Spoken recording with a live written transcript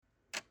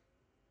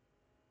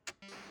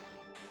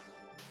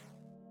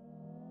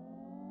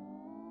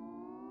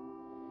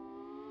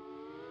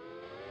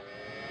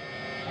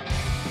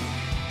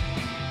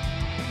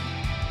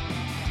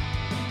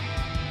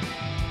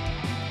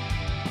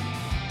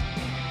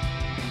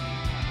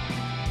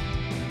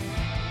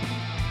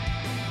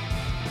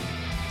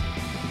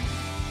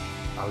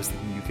I was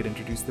thinking you could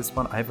introduce this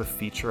one. I have a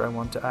feature I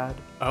want to add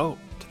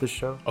to the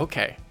show.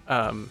 Okay.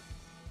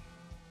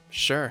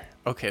 Sure.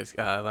 Okay,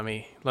 let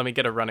me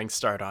get a running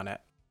start on it.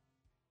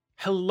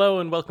 Hello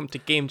and welcome to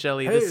Game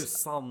Jelly.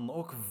 Hejsan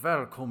och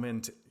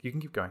välkommen to... You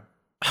can keep going.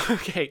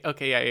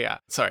 Okay, yeah.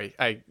 Sorry,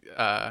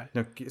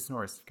 No, it's no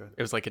worries. Go ahead.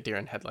 it was like a deer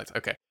in headlights.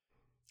 Okay.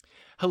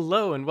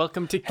 Hello and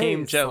welcome to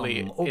Game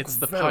Jelly. It's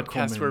the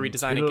podcast where we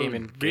design a game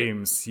in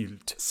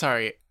Gamesilt.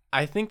 Sorry,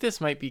 I think this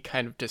might be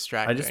kind of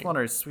distracting. I just want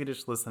our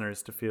Swedish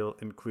listeners to feel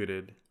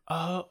included.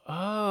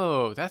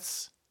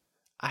 That's...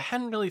 I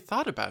hadn't really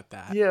thought about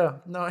that. Yeah,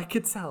 no, I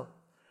could tell.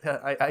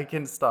 I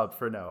can stop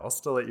for now. I'll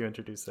still let you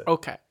introduce it.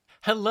 Okay.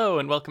 Hello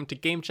and welcome to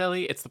Game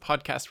Jelly. It's the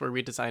podcast where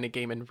we design a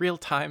game in real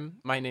time.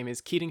 My name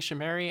is Keating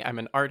Shamari. I'm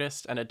an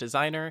artist and a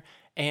designer,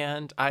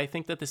 and I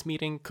think that this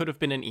meeting could have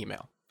been an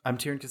email. I'm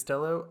Tieran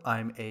Costello.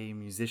 I'm a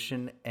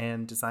musician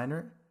and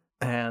designer.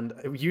 And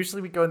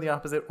usually we go in the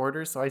opposite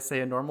order, so I say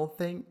a normal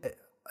thing.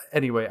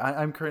 Anyway,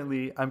 I'm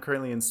currently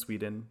in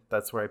Sweden.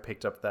 That's where I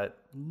picked up that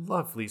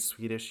lovely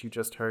Swedish you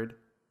just heard.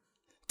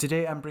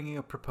 Today I'm bringing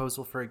a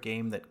proposal for a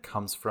game that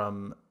comes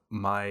from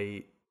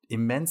my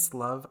immense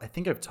love. I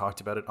think I've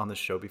talked about it on the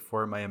show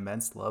before. My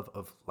immense love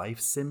of life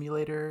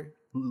simulation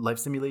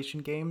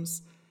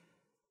games,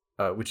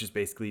 which is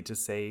basically to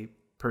say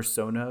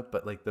Persona,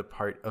 but like the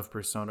part of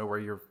Persona where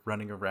you're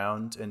running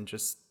around and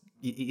just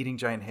eating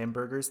giant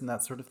hamburgers and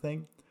that sort of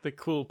thing. The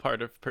cool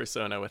part of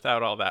Persona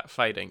without all that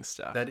fighting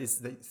stuff. That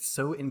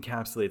so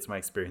encapsulates my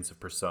experience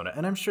of Persona,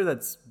 and I'm sure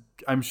that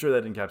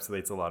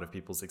encapsulates a lot of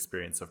people's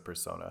experience of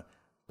Persona.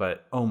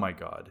 But oh my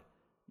god,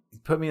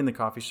 put me in the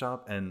coffee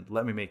shop and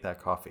let me make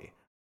that coffee.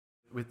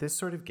 With this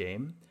sort of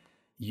game,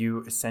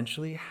 you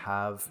essentially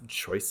have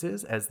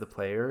choices as the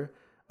player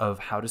of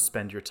how to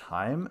spend your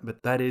time,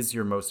 but that is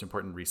your most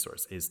important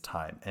resource, is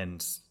time,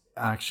 and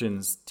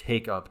actions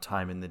take up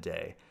time in the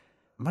day.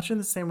 Much in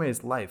the same way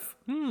as life,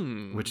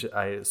 which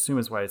I assume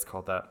is why it's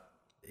called that.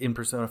 In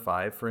Persona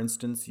 5, for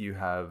instance, you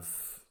have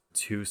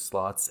 2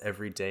 slots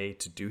every day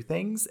to do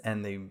things,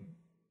 and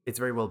it's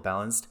very well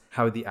balanced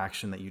how the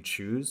action that you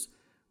choose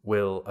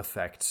will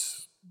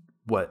affect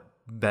what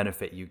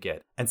benefit you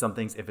get. And some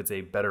things, if it's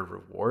a better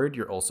reward,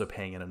 you're also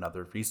paying in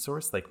another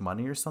resource like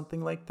money or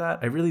something like that.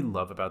 I really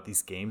love about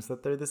these games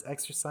that they're this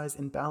exercise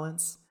in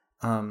balance.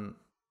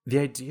 The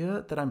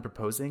idea that I'm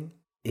proposing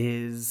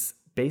is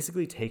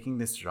basically taking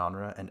this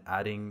genre and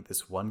adding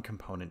this one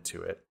component to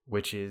it,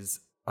 which is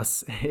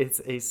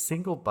it's a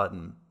single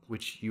button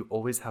which you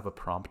always have a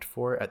prompt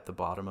for at the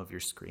bottom of your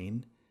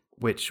screen,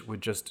 which would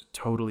just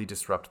totally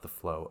disrupt the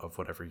flow of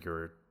whatever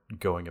you're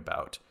going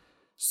about.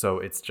 So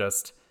it's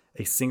just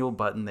a single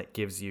button that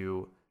gives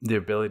you the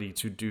ability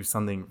to do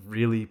something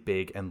really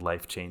big and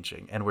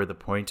life-changing. And where the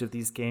point of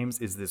these games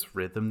is this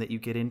rhythm that you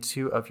get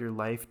into of your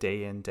life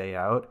day in, day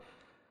out,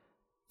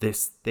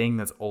 this thing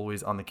that's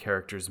always on the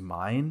character's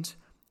mind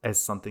as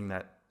something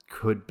that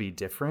could be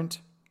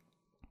different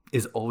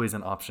is always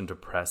an option to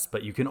press,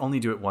 but you can only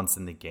do it once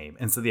in the game.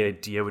 And so the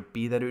idea would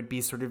be that it would be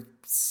sort of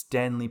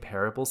Stanley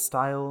Parable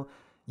style.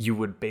 You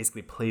would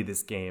basically play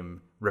this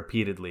game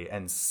repeatedly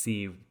and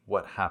see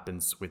what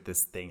happens with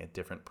this thing at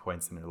different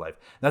points in your life.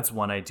 That's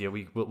one idea.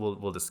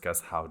 We'll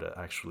discuss how to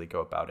actually go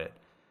about it.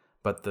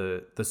 But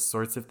the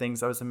sorts of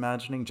things I was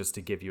imagining, just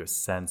to give you a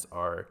sense,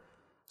 are,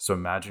 so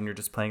imagine you're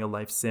just playing a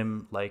life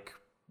sim like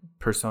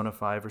Persona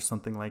 5 or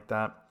something like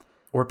that.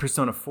 Or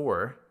Persona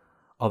 4,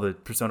 all the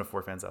Persona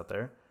 4 fans out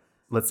there.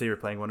 Let's say you're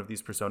playing one of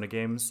these Persona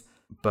games,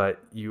 but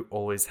you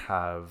always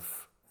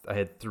have... I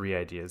had 3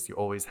 ideas. You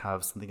always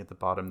have something at the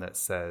bottom that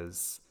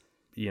says,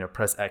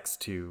 press X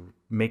to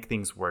make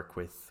things work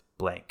with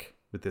blank,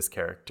 with this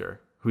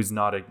character, who's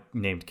not a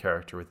named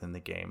character within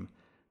the game.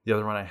 The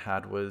other one I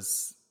had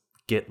was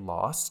get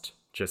lost.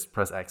 Just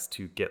press X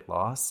to get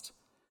lost.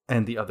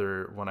 And the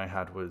other one I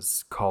had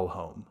was call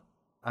home.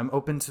 I'm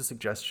open to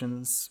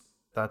suggestions.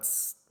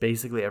 That's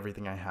basically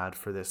everything I had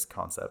for this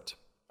concept.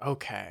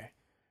 Okay.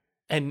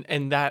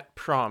 And that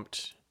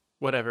prompt,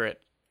 whatever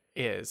it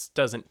is,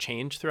 doesn't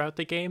change throughout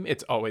the game.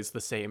 It's always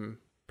the same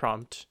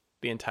prompt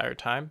the entire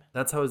time.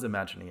 That's how I was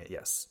imagining it,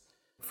 yes.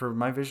 For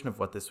my vision of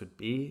what this would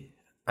be,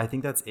 I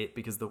think that's it,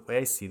 because the way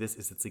I see this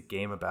is it's a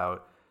game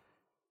about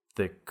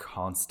the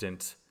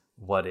constant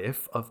what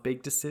if of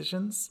big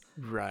decisions.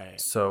 Right.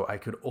 So I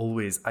could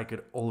always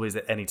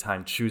at any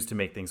time choose to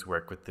make things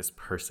work with this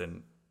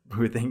person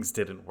who things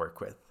didn't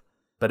work with.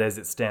 But as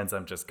it stands,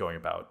 I'm just going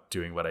about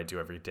doing what I do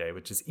every day,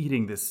 which is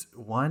eating this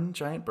one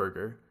giant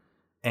burger,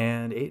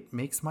 and it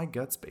makes my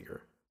guts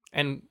bigger.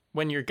 And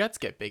when your guts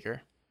get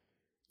bigger,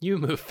 you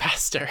move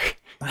faster.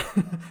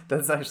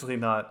 That's actually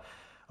not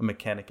a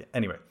mechanic.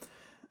 Anyway.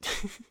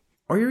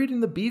 Or you're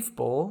eating the beef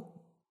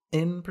bowl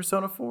in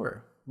Persona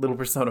 4. Little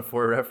Persona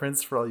 4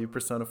 reference for all you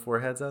Persona 4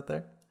 heads out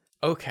there.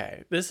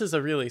 Okay, this is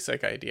a really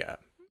sick idea.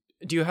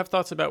 Do you have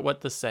thoughts about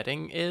what the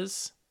setting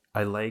is?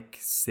 I like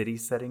city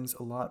settings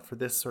a lot for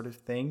this sort of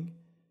thing.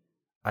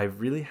 I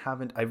really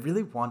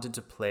wanted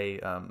to play,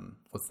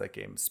 what's that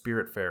game?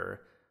 Spiritfarer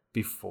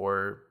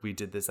before we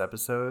did this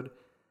episode.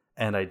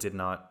 And I did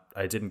not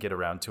I didn't get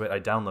around to it. I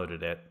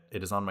downloaded it.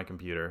 It is on my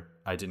computer.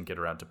 I didn't get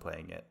around to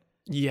playing it.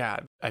 Yeah,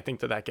 I think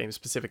that game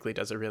specifically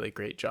does a really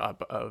great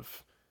job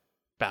of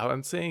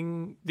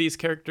balancing these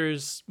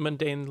characters'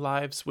 mundane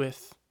lives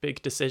with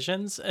big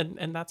decisions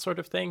and that sort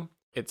of thing.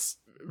 It's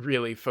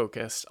really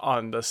focused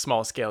on the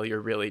small scale. You're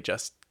really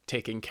just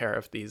taking care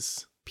of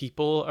these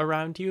people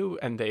around you,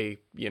 and they,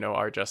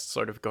 are just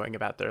sort of going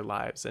about their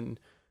lives and,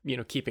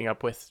 keeping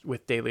up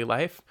with daily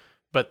life.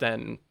 But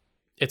then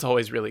it's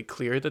always really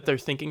clear that they're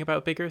thinking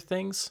about bigger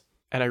things.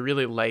 And I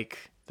really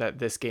like that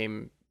this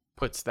game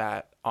puts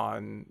that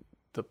on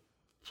the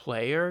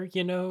player,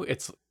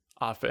 It's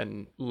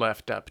often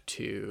left up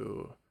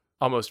to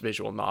almost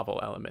visual novel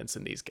elements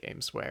in these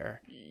games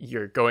where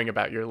you're going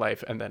about your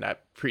life and then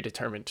at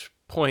predetermined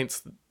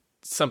points,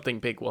 something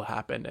big will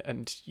happen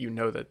and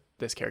that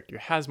this character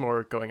has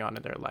more going on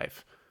in their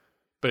life.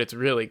 But it's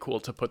really cool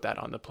to put that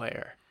on the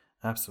player.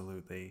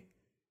 Absolutely.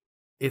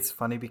 It's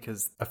funny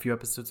because a few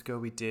episodes ago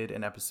we did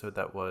an episode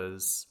that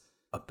was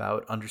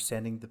about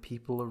understanding the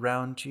people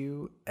around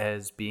you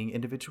as being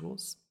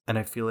individuals. And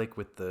I feel like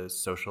with the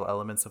social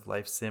elements of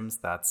life sims,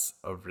 that's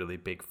a really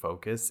big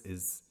focus,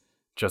 is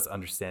just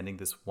understanding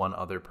this one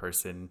other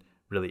person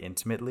really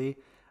intimately.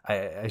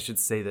 I should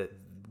say that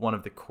one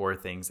of the core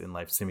things in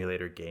life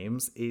simulator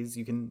games is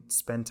you can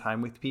spend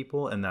time with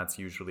people, and that's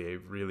usually a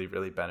really,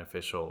 really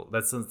beneficial.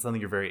 That's something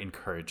you're very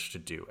encouraged to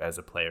do as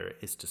a player,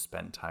 is to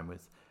spend time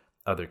with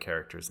other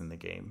characters in the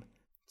game.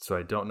 So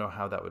I don't know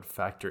how that would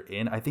factor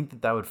in. I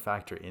think that would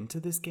factor into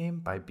this game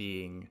by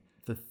being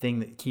the thing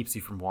that keeps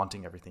you from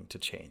wanting everything to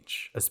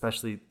change,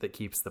 especially that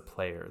keeps the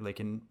player. Like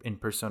in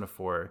Persona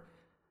 4,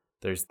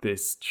 there's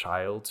this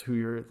child who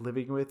you're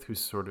living with who's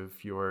sort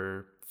of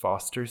your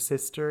foster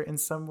sister in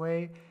some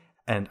way.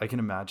 And I can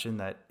imagine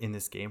that in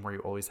this game where you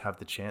always have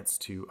the chance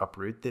to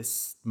uproot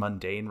this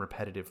mundane,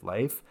 repetitive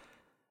life,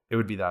 it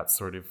would be that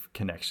sort of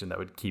connection that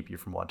would keep you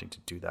from wanting to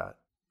do that.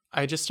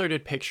 I just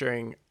started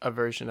picturing a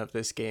version of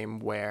this game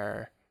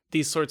where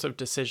these sorts of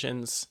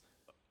decisions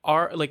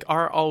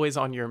are always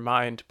on your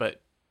mind,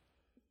 but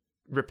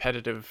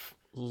repetitive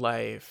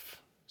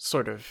life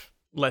sort of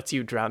lets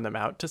you drown them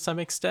out to some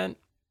extent.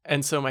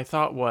 And so my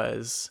thought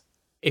was,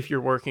 if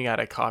you're working at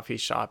a coffee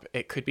shop,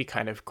 it could be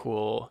kind of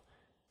cool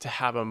to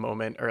have a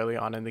moment early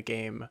on in the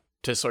game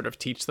to sort of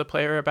teach the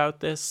player about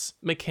this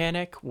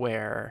mechanic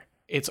where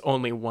it's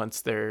only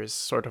once there's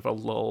sort of a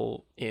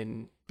lull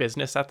in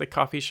business at the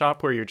coffee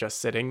shop where you're just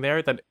sitting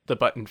there that the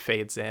button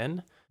fades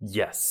in.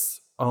 Yes.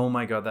 Oh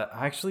my god, that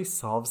actually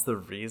solves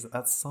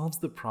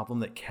the problem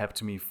that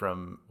kept me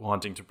from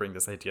wanting to bring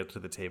this idea to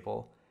the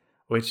table,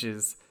 which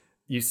is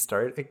you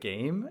start a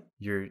game,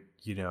 you're,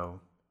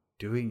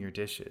 doing your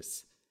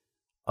dishes.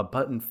 A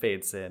button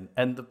fades in,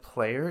 and the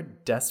player,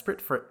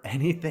 desperate for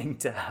anything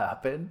to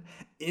happen,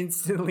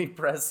 instantly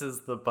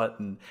presses the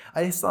button.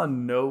 I saw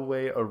no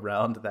way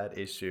around that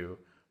issue.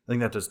 I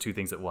think that does two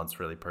things at once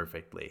really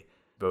perfectly.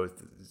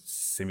 Both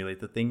simulate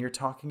the thing you're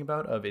talking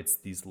about, of it's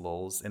these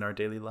lulls in our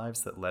daily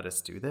lives that let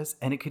us do this,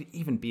 and it could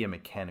even be a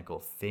mechanical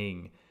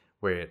thing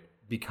where it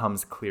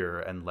becomes clearer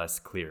and less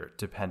clear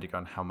depending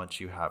on how much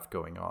you have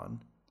going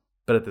on.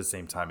 But at the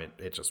same time,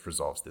 it just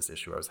resolves this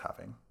issue I was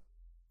having.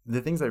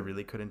 The things I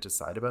really couldn't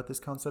decide about this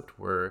concept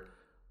were,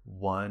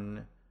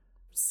 one,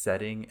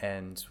 setting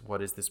and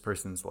what is this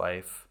person's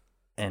life,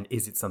 and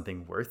is it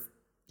something worth,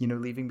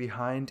 leaving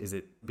behind? Is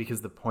it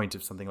because the point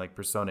of something like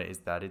Persona is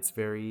that it's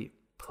very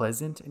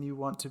pleasant and you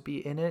want to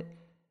be in it?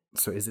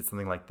 So is it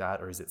something like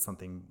that, or is it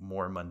something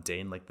more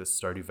mundane like the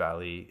Stardew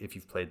Valley? If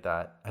you've played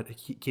that,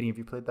 Keating, have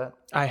you played that?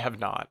 I have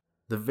not.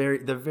 The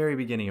very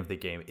beginning of the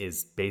game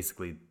is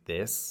basically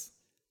this.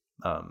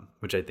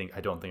 Which I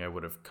don't think I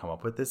would have come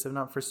up with this if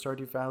not for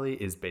Stardew Valley,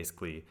 is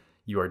basically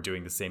you are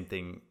doing the same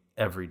thing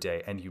every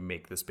day and you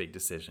make this big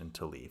decision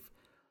to leave.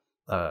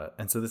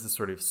 And so this is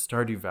sort of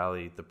Stardew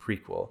Valley, the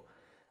prequel,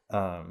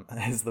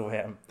 is the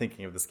way I'm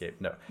thinking of this game.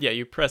 No. Yeah,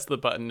 you press the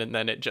button and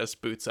then it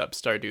just boots up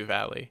Stardew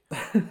Valley.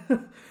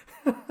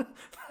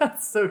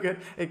 That's so good.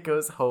 It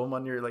goes home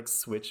on your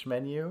Switch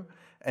menu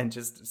and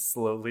just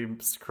slowly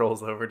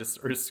scrolls over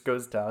or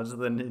goes down to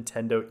the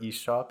Nintendo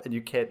eShop and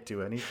you can't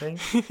do anything.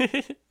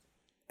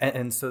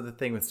 And so the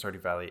thing with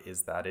Stardew Valley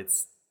is that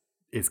it's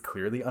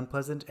clearly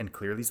unpleasant and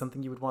clearly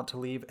something you would want to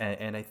leave.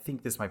 And I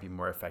think this might be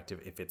more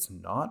effective if it's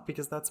not,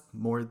 because that's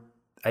more,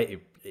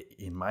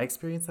 in my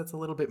experience, that's a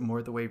little bit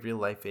more the way real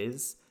life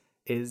is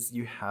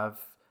you have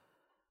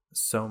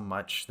so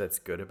much that's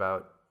good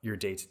about your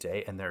day to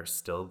day, and there are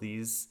still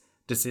these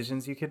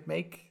decisions you could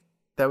make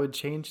that would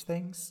change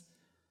things,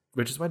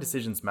 which is why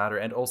decisions matter,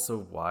 and also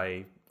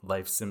why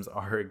life sims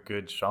are a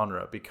good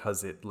genre,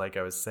 because it, like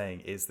I was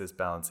saying, is this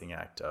balancing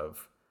act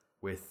of,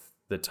 with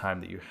the time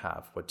that you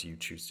have, what do you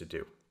choose to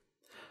do?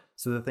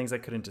 So the things I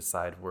couldn't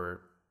decide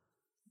were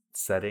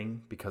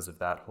setting, because of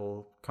that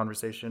whole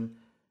conversation,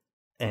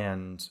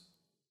 and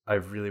I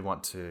really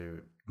want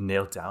to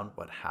nail down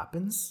what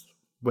happens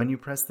when you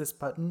press this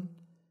button,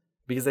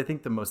 because I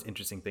think the most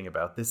interesting thing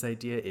about this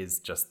idea is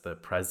just the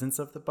presence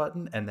of the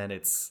button, and then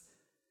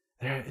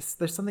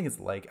there's something it's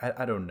like,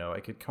 I don't know,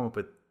 I could come up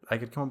with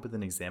could come up with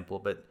an example,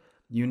 but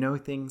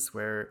things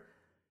where,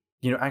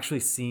 actually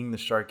seeing the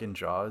shark in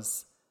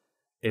Jaws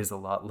is a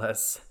lot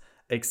less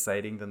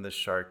exciting than the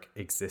shark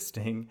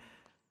existing,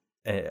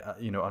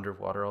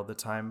 underwater all the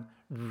time.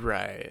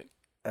 Right.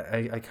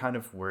 I kind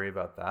of worry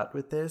about that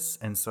with this.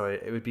 And so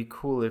it would be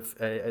cool if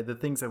the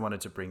things I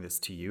wanted to bring this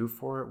to you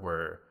for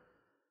were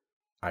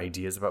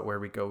ideas about where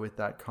we go with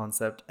that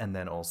concept. And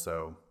then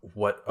also,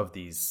 what of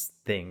these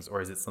things,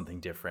 or is it something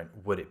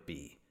different, would it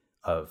be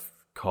of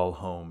call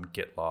home,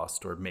 get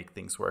lost, or make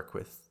things work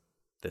with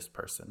this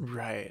person?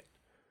 Right.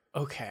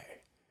 Okay.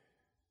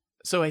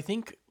 So I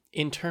think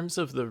in terms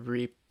of the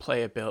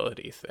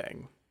replayability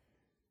thing,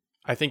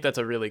 I think that's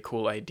a really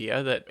cool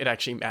idea, that it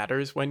actually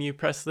matters when you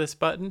press this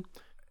button.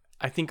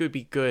 I think it would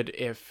be good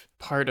if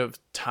part of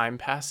time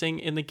passing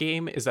in the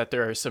game is that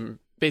there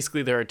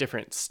are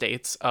different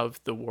states of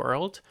the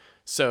world.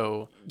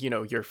 So,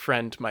 your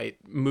friend might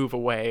move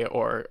away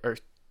or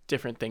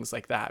different things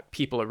like that.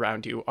 People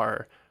around you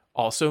are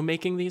also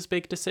making these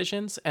big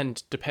decisions.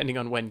 And depending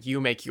on when you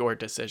make your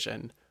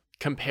decision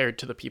compared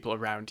to the people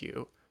around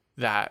you,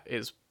 that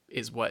is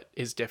what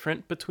is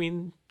different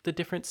between the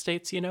different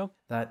states,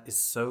 That is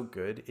so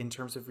good in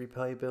terms of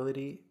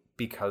replayability,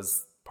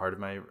 because part of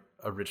my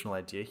original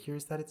idea here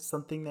is that it's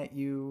something that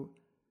you,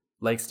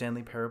 like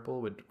Stanley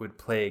Parable, would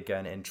play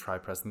again and try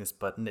pressing this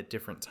button at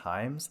different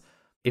times.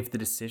 If the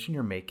decision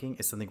you're making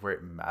is something where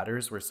it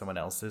matters where someone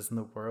else is in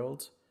the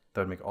world,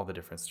 that would make all the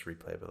difference to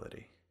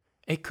replayability.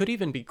 It could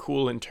even be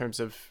cool in terms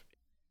of,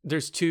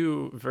 there's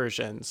two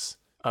versions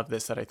of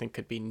this that I think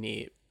could be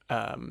neat.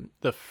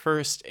 The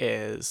first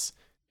is,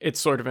 it's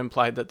sort of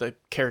implied that the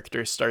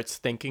character starts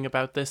thinking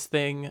about this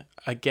thing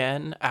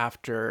again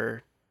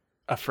after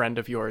a friend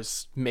of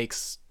yours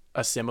makes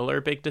a similar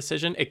big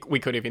decision. We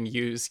could even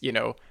use,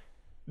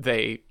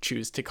 they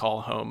choose to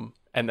call home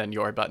and then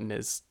your button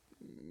is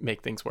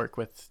make things work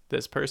with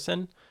this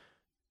person.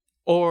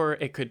 Or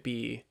it could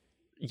be,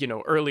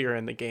 earlier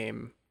in the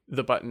game,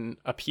 the button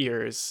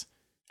appears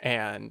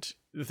and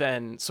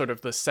then sort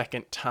of the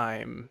second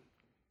time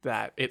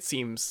that it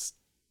seems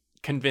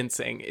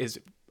convincing is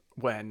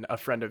when a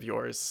friend of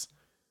yours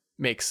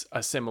makes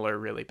a similar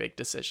really big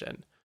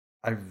decision.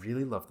 I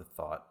really love the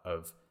thought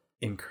of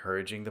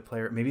encouraging the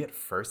player. Maybe at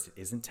first it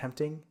isn't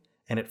tempting,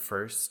 and at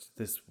first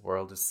this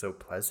world is so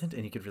pleasant,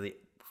 and you could really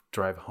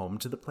drive home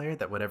to the player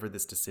that whatever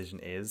this decision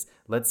is,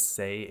 let's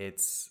say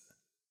it's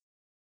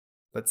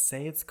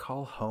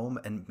call home,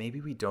 and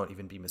maybe we don't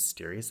even be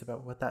mysterious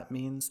about what that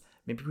means.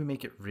 Maybe we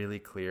make it really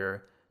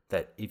clear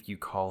that if you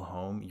call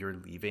home, you're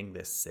leaving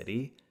this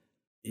city.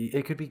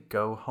 It could be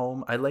go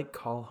home. I like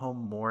call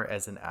home more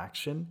as an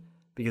action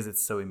because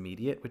it's so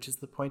immediate, which is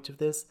the point of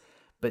this.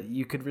 But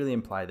you could really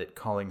imply that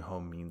calling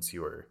home means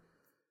you're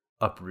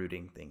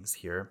uprooting things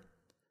here.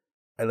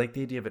 I like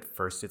the idea of at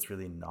first it's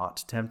really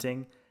not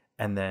tempting,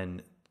 and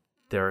then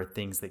there are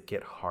things that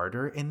get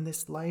harder in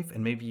this life,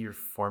 and maybe you're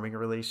forming a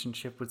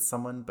relationship with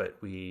someone, but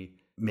we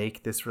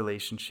make this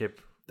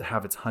relationship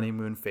have its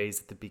honeymoon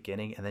phase at the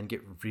beginning and then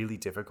get really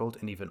difficult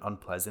and even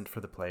unpleasant for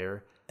the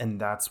player.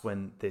 And that's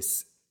when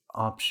this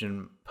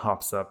option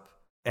pops up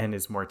and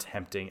is more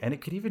tempting. And it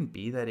could even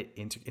be that it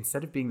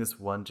instead of being this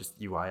one just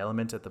UI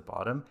element at the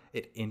bottom,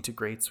 it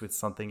integrates with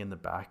something in the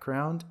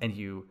background, and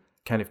you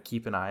kind of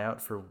keep an eye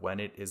out for when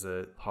it is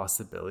a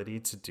possibility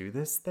to do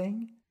this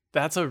thing.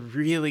 That's a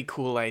really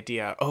cool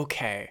idea.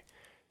 Okay.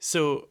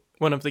 So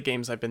one of the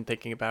games I've been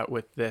thinking about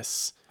with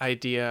this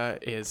idea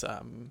is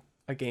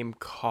a game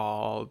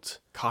called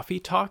Coffee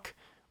Talk,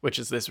 which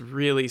is this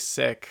really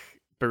sick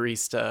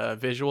barista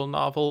visual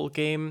novel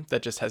game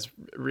that just has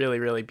really,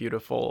 really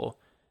beautiful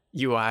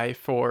UI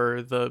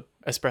for the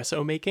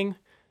espresso making.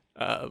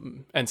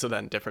 And so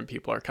then different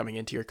people are coming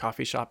into your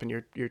coffee shop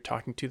and you're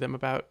talking to them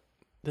about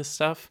this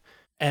stuff.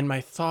 And my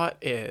thought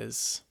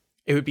is,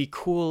 it would be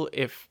cool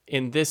if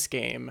in this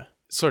game,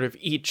 sort of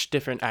each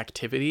different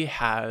activity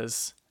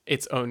has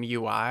its own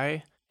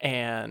UI,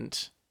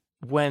 and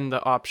when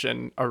the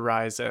option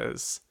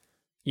arises,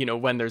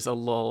 when there's a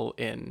lull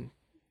in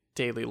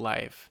daily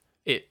life,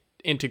 it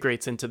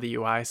integrates into the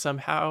UI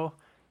somehow.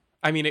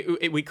 I mean,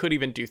 we could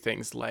even do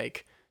things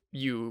like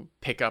you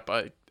pick up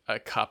a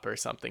cup or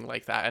something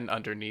like that, and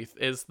underneath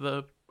is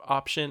the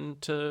option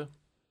to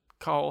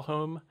call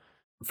home.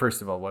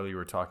 First of all, while you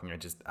were talking, I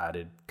just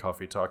added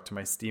Coffee Talk to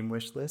my Steam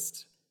wish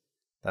list.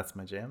 That's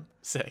my jam.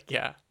 Sick,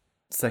 yeah.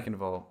 Second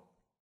of all,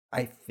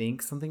 I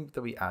think something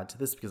that we add to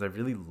this, because I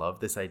really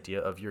love this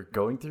idea of you're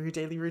going through your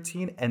daily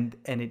routine, and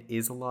it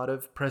is a lot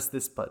of press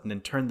this button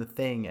and turn the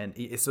thing. And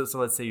so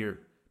let's say you're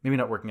maybe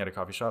not working at a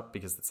coffee shop,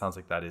 because it sounds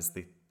like that is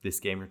this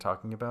game you're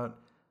talking about.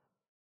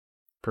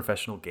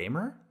 Professional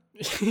gamer?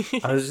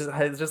 I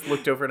just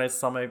looked over and I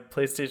saw my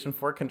PlayStation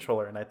 4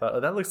 controller and I thought, oh,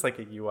 that looks like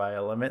a UI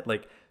element.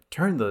 Like,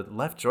 turn the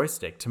left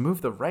joystick to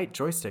move the right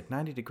joystick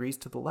 90 degrees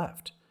to the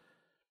left.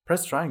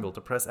 Press triangle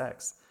to press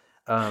X.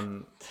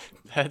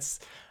 That's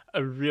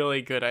a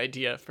really good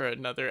idea for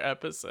another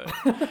episode.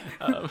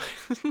 I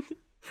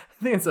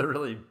think it's a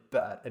really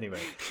bad... Anyway.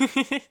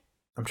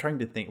 I'm trying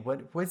to think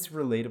what's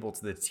relatable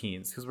to the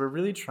teens, because we're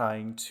really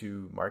trying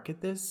to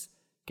market this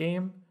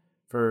game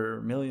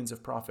for millions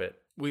of profit.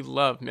 We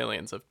love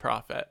millions of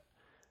profit.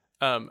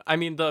 I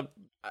mean,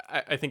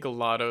 I think a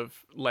lot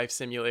of life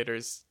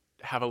simulators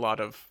have a lot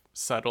of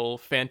subtle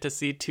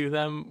fantasy to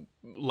them,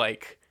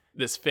 like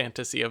this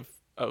fantasy of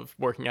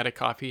working at a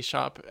coffee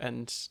shop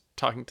and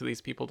talking to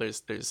these people.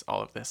 There's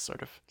all of this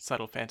sort of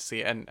subtle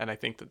fantasy, and I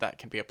think that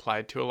can be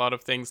applied to a lot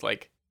of things.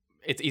 Like,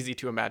 it's easy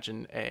to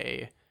imagine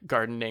a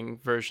gardening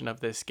version of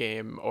this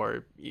game,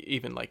 or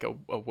even like a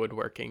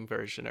woodworking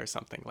version or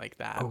something like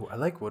that. Oh, I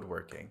like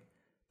woodworking.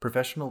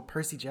 Professional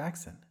Percy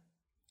Jackson.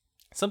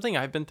 Something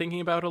I've been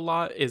thinking about a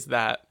lot is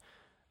that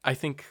I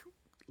think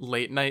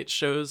late night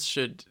shows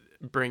should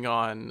bring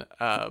on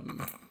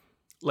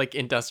like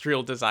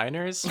industrial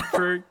designers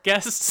for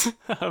guests.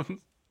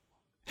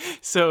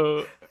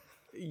 So,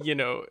 you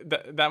know,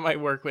 that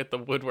might work with the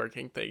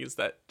woodworking thing, is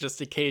that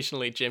just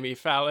occasionally Jimmy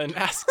Fallon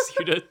asks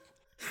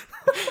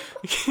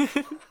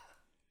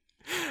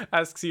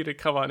you to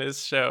come on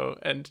his show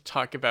and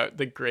talk about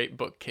the great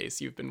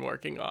bookcase you've been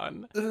working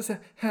on.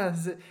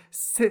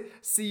 See,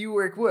 you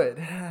work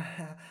wood.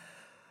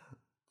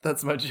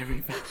 That's my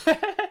Jimmy Fallon.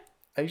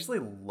 I actually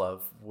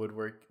love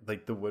woodwork,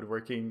 like the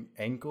woodworking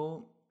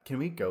angle. Can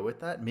we go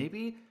with that?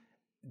 Maybe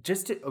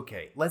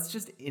let's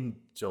just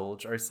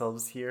indulge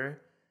ourselves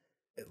here.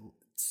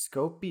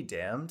 Scope be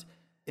damned.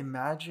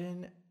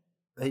 Imagine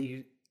that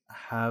you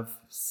have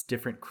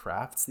different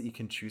crafts that you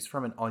can choose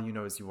from, and all you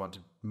know is you want to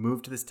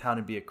move to this town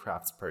and be a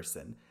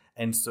craftsperson.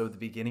 And so the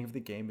beginning of the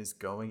game is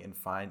going and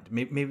find,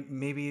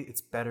 maybe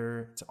it's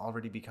better to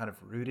already be kind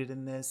of rooted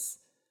in this,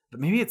 but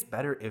maybe it's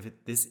better if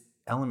this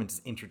element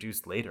is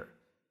introduced later.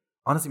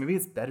 Honestly, maybe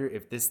it's better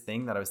if this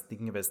thing that I was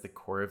thinking of as the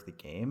core of the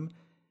game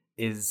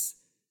is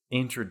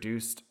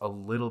introduced a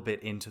little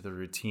bit into the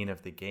routine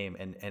of the game,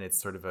 and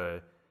it's sort of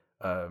a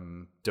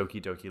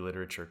Doki Doki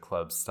Literature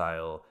Club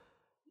style.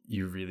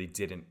 You really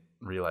didn't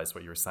realize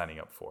what you were signing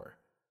up for,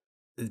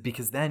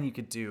 because then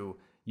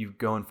you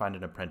go and find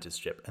an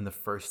apprenticeship, and the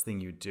first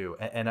thing you do,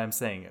 and I'm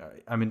saying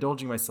I'm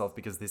indulging myself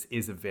because this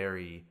is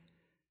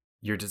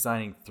you're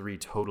designing 3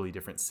 totally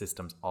different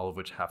systems, all of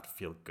which have to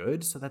feel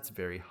good, so that's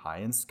very high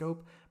in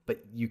scope.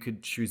 But you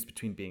could choose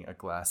between being a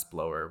glass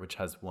blower, which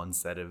has one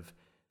set of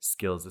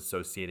skills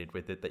associated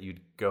with it that you'd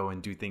go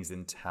and do things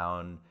in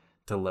town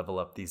to level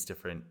up these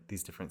different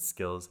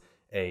skills,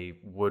 a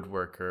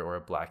woodworker or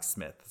a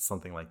blacksmith,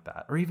 something like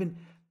that. Or even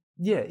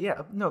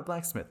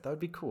blacksmith, that would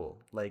be cool.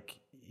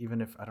 Like,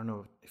 even if I don't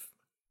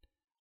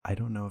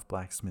know if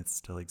blacksmiths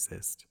still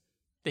exist.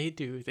 They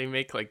do. They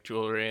make like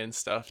jewelry and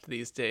stuff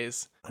these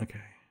days.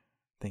 Okay.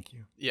 Thank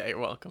you. Yeah, you're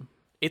welcome.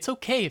 It's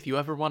okay if you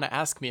ever want to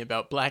ask me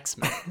about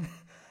blacksmith.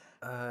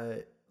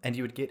 And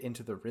you would get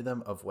into the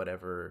rhythm of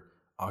whatever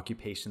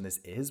occupation this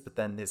is, but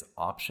then this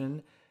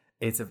option,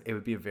 it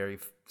would be a very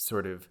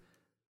sort of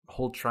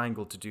hold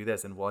triangle to do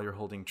this, and while you're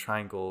holding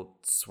triangle,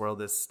 swirl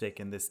this stick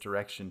in this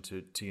direction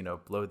to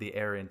blow the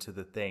air into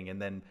the thing, and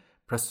then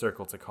press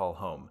circle to call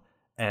home.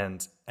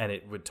 And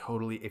it would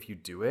totally, if you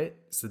do it,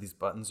 so these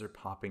buttons are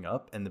popping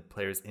up and the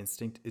player's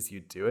instinct is you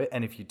do it,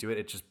 and if you do it,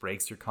 it just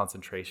breaks your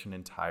concentration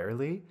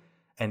entirely,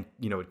 and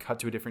it would cut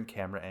to a different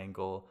camera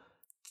angle,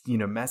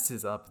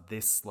 messes up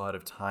this slot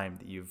of time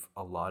that you've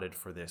allotted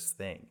for this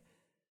thing.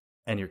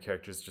 And your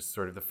character's just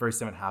sort of, the first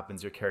time it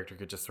happens, your character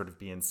could just sort of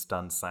be in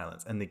stunned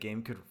silence. And the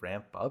game could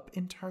ramp up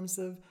in terms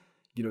of,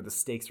 the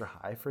stakes are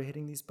high for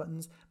hitting these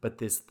buttons. But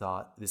this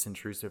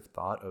intrusive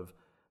thought of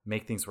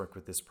make things work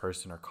with this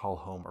person or call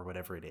home or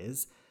whatever it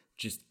is,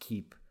 just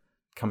keep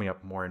coming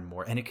up more and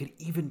more. And it could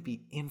even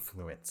be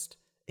influenced.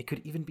 It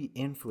could even be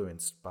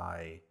influenced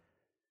by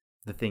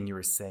the thing you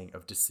were saying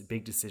of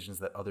big decisions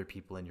that other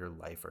people in your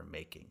life are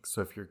making.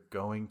 So if you're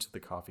going to the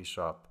coffee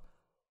shop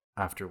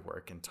after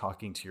work and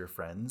talking to your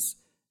friends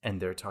and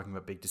they're talking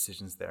about big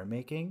decisions they're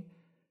making,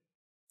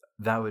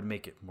 that would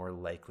make it more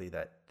likely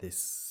that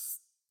this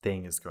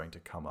thing is going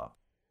to come up.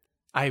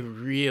 I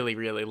really,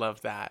 really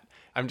love that.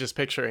 I'm just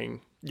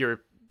picturing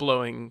you're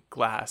blowing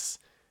glass,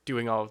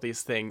 doing all of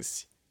these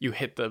things. You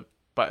hit the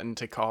button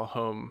to call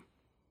home,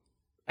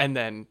 and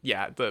then,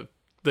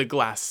 the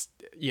glass,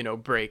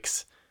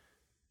 breaks,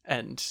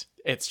 and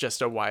it's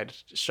just a wide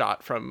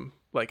shot from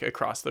like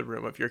across the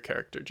room of your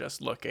character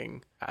just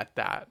looking at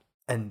that.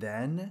 And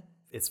then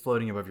it's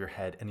floating above your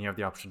head and you have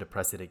the option to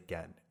press it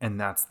again. And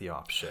that's the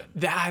option.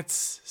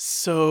 That's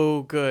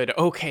so good.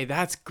 Okay,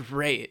 that's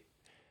great.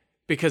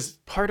 Because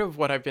part of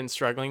what I've been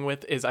struggling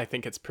with is I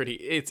think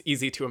it's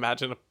easy to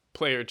imagine a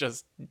player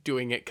just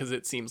doing it because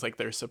it seems like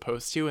they're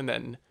supposed to, and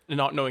then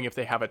not knowing if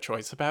they have a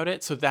choice about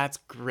it. So that's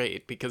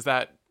great, because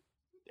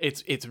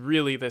it's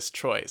really this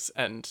choice,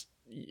 and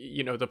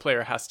the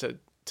player has to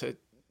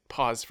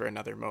pause for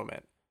another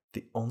moment.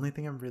 The only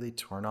thing I'm really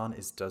torn on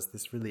is, does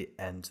this really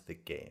end the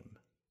game?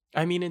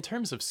 I mean, in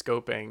terms of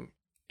scoping,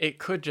 it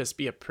could just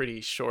be a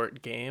pretty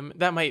short game.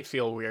 That might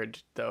feel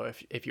weird, though,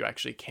 if you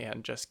actually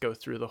can just go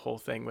through the whole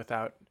thing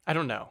without... I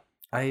don't know.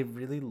 I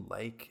really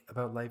like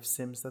about life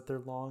sims that they're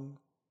long,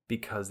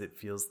 because it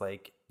feels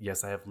like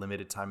yes, I have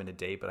limited time in a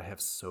day, but I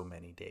have so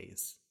many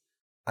days.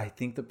 I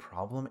think the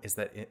problem is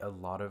that a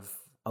lot of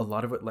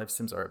what life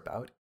sims are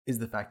about is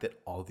the fact that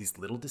all these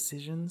little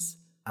decisions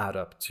add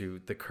up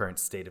to the current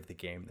state of the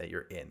game that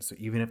you're in. So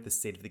even if the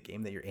state of the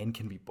game that you're in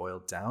can be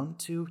boiled down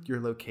to your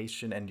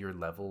location and your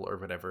level or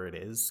whatever it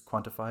is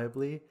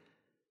quantifiably,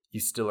 you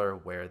still are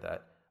aware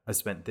that I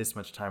spent this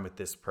much time with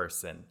this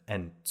person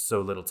and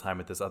so little time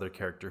with this other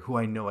character who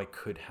I know I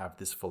could have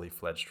this fully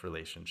fledged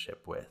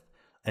relationship with.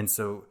 And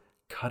so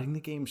cutting the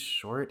game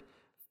short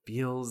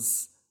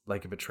feels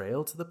like a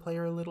betrayal to the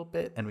player a little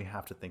bit, and we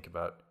have to think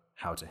about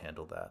how to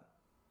handle that.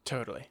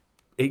 Totally.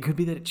 It could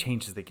be that it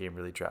changes the game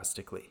really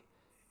drastically.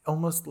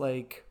 Almost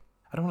like,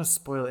 I don't want to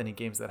spoil any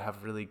games that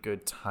have really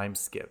good time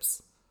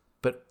skips,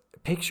 but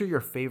picture your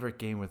favorite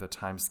game with a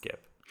time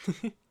skip.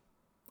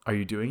 Are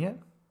you doing it?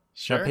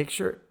 Sure.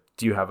 Now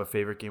do you have a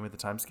favorite game with a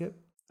time skip?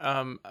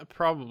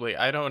 Probably.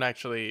 I don't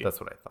actually.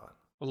 That's what I thought.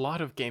 A lot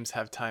of games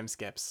have time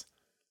skips.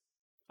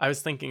 I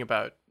was thinking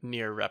about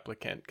Nier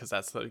Replicant because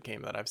that's the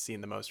game that I've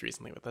seen the most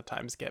recently with a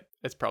time skip.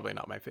 It's probably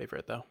not my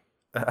favorite though.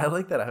 I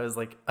like that. I was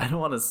like, I don't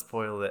want to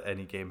spoil that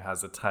any game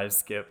has a time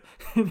skip.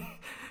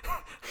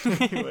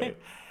 Anyway,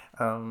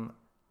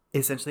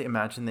 essentially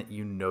imagine that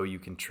you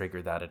can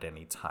trigger that at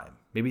any time.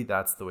 Maybe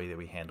that's the way that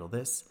we handle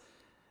this,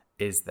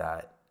 is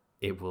that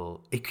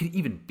it could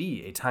even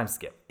be a time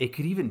skip. It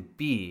could even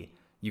be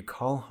you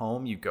call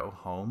home, you go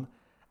home,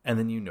 and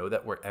then you know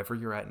that wherever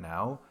you're at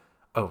now,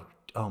 oh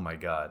my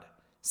God,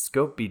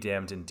 scope be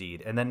damned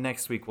indeed. And then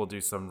next week we'll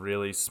do some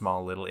really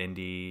small little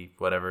indie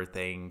whatever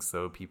thing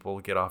so people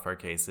get off our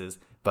cases.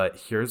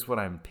 But here's what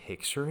I'm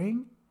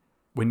picturing.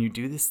 When you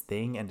do this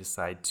thing and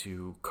decide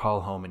to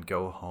call home and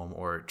go home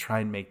or try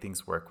and make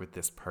things work with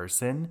this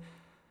person,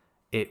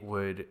 it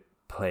would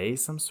play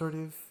some sort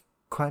of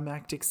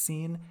climactic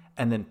scene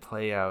and then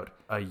play out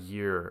a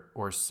year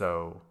or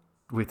so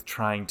with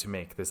trying to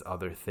make this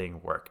other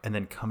thing work, and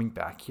then coming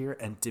back here,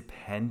 and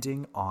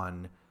depending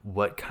on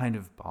what kind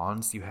of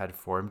bonds you had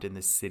formed in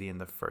this city in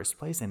the first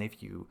place, and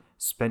if you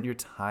spent your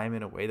time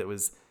in a way that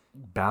was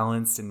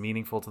balanced and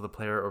meaningful to the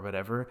player or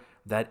whatever,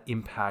 that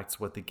impacts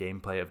what the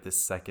gameplay of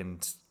this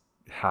second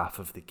half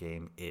of the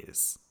game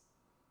is.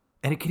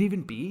 And it could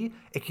even be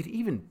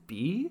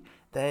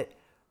that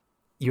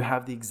you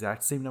have the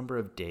exact same number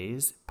of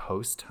days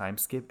post time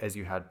skip as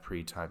you had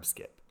pre time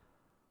skip.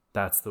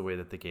 That's the way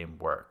that the game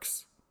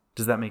works.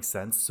 Does that make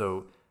sense?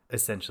 So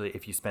essentially,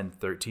 if you spend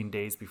 13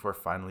 days before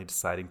finally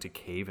deciding to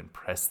cave and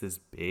press this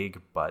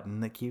big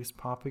button that keeps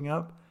popping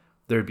up,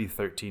 there'd be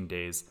 13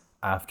 days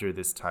after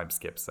this time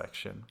skip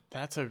section.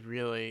 That's a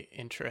really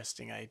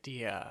interesting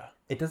idea.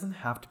 It doesn't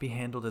have to be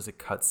handled as a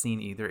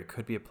cutscene either. It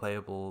could be a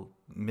playable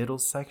middle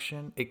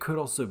section. It could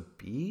also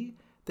be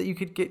that you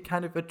could get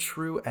kind of a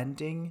true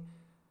ending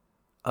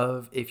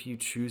of if you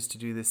choose to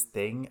do this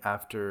thing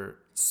after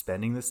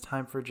spending this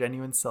time for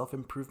genuine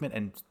self-improvement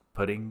and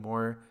putting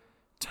more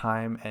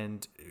time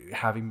and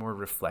having more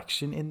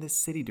reflection in this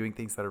city, doing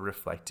things that are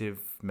reflective,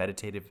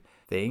 meditative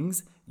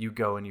things, you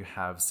go and you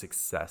have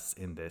success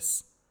in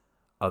this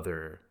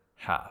other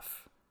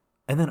half.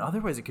 And then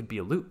otherwise it could be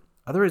a loop.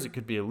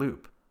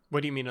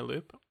 What do you mean a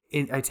loop?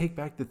 I take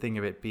back the thing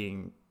of it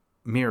being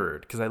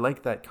mirrored because I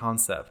like that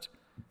concept,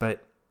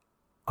 but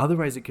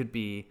otherwise it could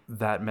be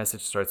that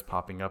message starts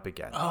popping up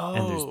again. Oh.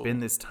 And there's been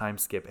this time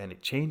skip and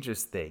it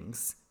changes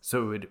things.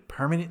 So it would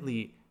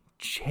permanently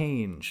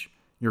change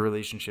your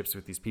relationships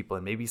with these people.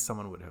 And maybe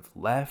someone would have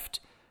left,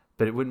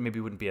 but it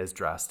wouldn't be as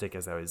drastic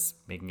as I was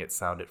making it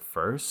sound at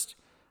first,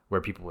 where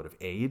people would have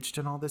aged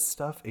and all this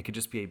stuff. It could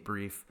just be a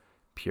brief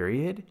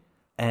period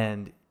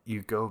and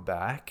you go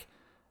back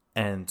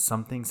and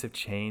some things have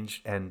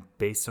changed, and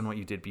based on what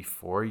you did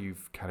before,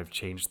 you've kind of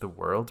changed the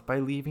world by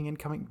leaving and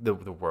coming the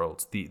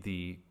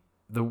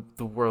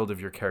world of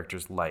your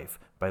character's life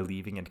by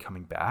leaving and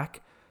coming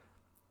back.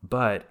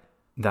 But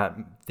that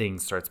thing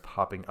starts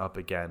popping up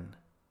again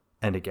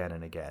and again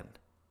and again.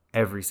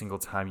 Every single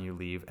time you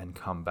leave and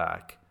come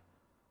back,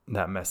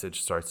 that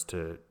message starts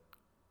to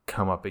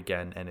come up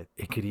again. And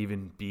it could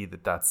even be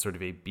that that's sort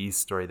of a B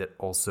story that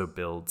also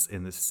builds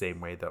in the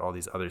same way that all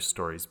these other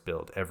stories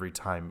build. Every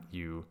time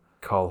you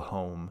call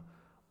home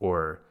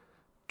or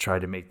try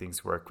to make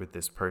things work with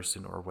this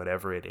person or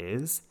whatever it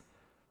is,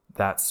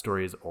 that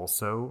story is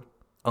also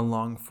a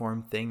long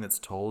form thing that's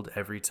told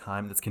every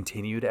time, that's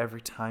continued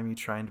every time you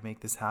try and make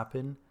this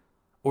happen.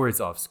 Or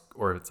it's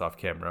off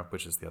camera,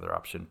 which is the other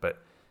option.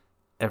 But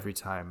every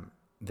time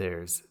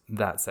there's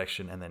that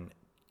section and then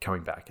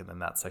coming back, and then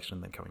that section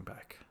and then coming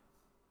back.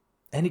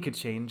 And it could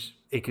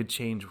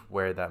change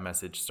where that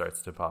message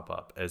starts to pop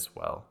up as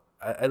well.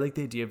 I like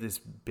the idea of this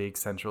big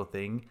central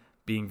thing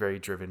being very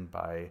driven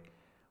by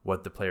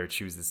what the player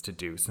chooses to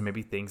do. So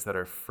maybe things that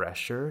are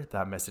fresher,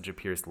 that message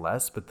appears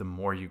less, but the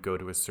more you go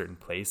to a certain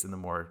place and the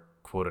more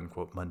quote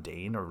unquote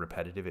mundane or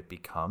repetitive it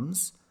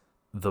becomes,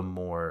 the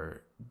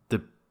more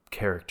the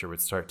character would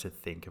start to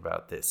think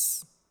about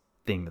this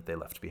thing that they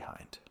left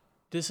behind.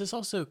 This is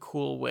also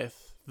cool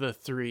with the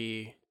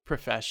 3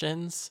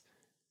 professions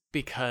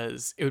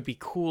because it would be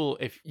cool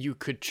if you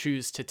could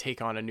choose to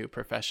take on a new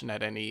profession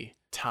at any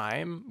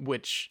time,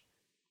 which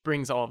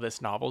brings all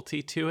this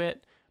novelty to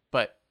it.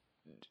 But,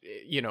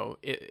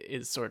 it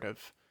is sort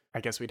of,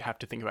 I guess we'd have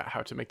to think about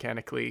how to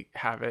mechanically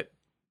have it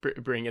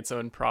bring its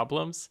own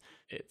problems.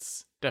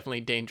 It's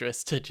definitely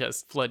dangerous to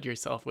just flood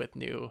yourself with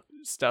new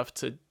stuff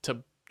to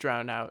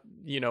drown out,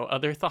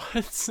 other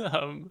thoughts.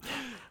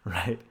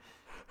 Right.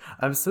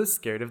 I'm so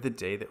scared of the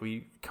day that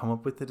we come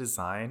up with a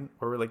design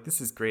where we're like, this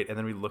is great. And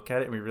then we look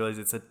at it and we realize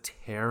it's a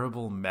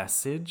terrible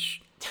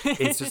message.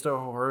 It's just a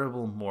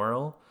horrible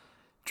moral.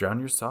 Drown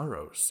your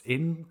sorrows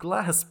in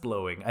glass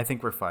blowing. I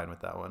think we're fine with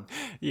that one.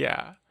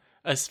 Yeah.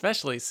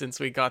 Especially since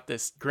we got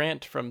this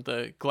grant from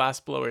the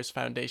Glassblowers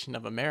Foundation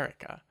of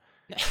America.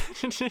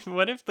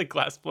 What if the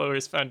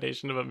Glassblowers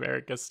Foundation of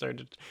America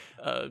started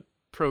a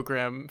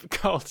program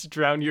called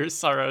Drown Your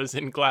Sorrows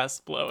in Glass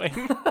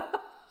Blowing?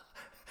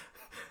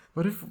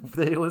 What if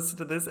they listened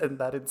to this and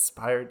that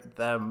inspired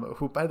them,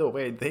 who, by the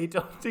way, they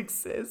don't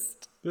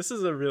exist? This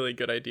is a really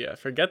good idea.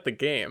 Forget the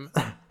game.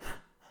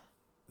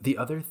 The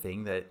other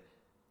thing that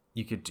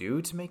you could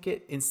do to make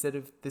it instead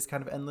of this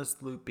kind of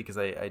endless loop, because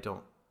I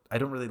don't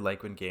really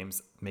like when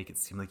games make it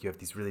seem like you have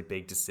these really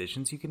big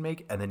decisions you can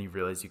make and then you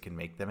realize you can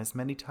make them as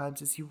many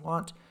times as you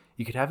want.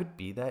 You could have it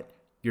be that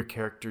your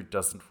character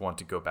doesn't want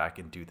to go back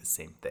and do the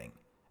same thing.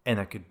 And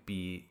that could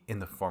be in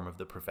the form of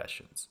the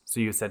professions. So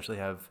you essentially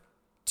have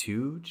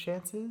 2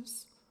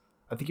 chances?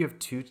 I think you have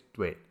 2.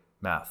 Wait,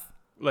 math.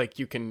 Like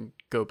you can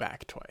go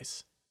back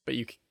twice, but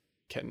you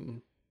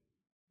can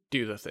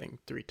do the thing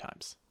 3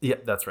 times. Yeah,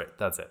 that's right.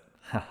 That's it.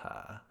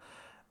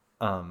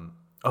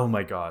 Oh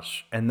my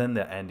gosh. And then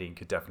the ending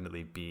could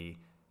definitely be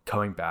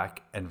coming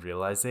back and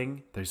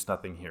realizing there's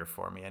nothing here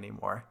for me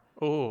anymore.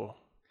 Oh,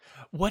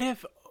 what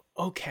if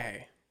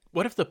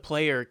the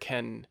player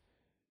can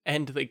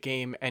end the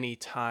game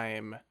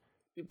anytime?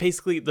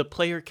 Basically, the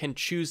player can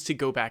choose to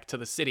go back to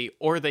the city,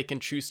 or they can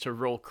choose to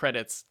roll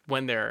credits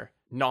when they're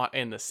not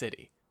in the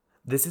city.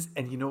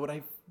 And you know what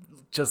I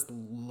just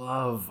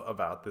love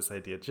about this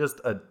idea,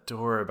 just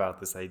adore about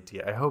this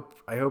idea. I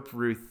hope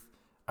Ruth,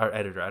 our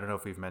editor, I don't know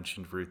if we've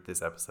mentioned Ruth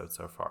this episode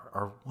so far,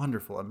 our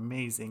wonderful,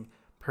 amazing,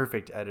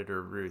 perfect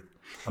editor, Ruth,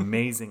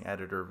 amazing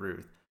editor,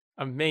 Ruth.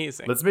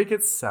 Amazing. Let's make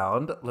it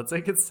sound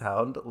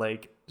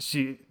like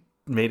she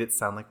made it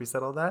sound like we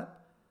said all that.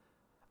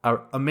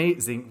 Our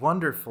amazing,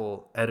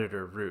 wonderful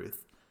editor,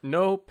 Ruth.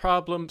 No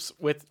problems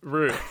with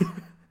Ruth.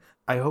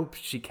 I hope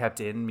she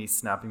kept in me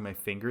snapping my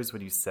fingers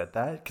when you said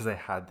that, because I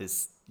had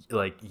this,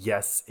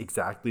 yes,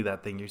 exactly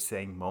that thing you're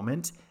saying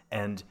moment.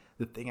 And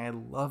the thing I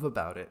love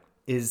about it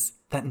is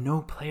that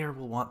no player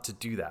will want to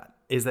do that,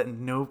 is that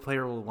no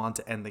player will want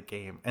to end the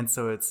game. And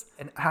so it's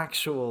an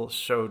actual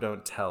show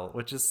don't tell,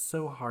 which is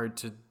so hard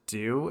to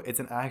do.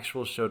 It's an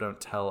actual show don't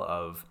tell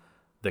of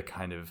the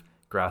kind of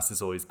grass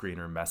is always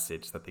greener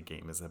message that the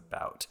game is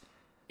about.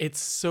 It's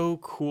so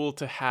cool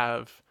to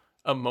have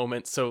a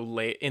moment so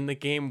late in the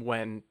game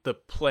when the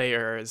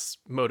player's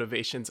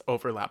motivations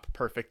overlap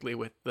perfectly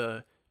with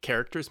the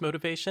character's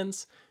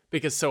motivations,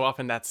 because so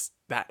often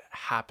that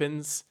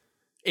happens.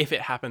 If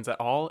it happens at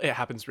all, it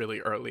happens really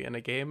early in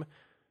a game.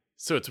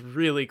 So it's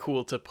really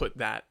cool to put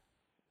that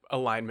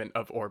alignment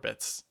of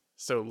orbits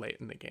so late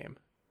in the game.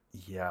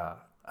 Yeah,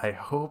 I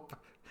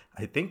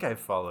think I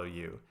follow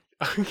you.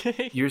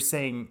 Okay. You're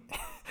saying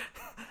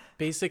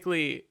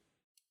basically,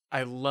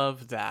 I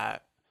love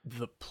that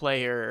the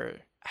player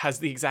has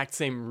the exact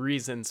same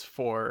reasons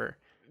for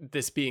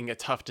this being a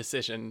tough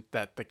decision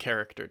that the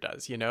character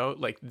does,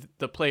 like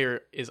the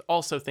player is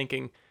also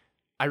thinking,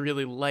 I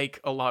really like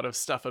a lot of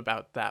stuff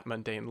about that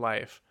mundane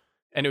life,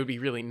 and it would be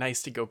really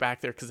nice to go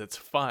back there because it's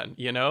fun,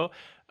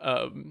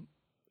 and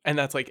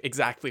that's like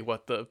exactly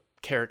what the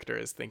character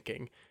is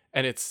thinking.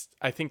 And it's,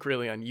 I think,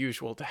 really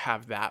unusual to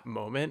have that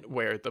moment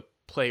where the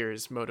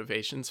player's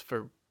motivations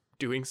for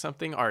doing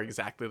something are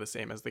exactly the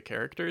same as the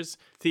character's,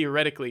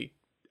 theoretically,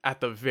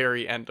 at the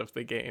very end of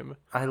the game.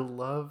 I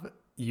love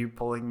you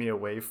pulling me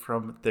away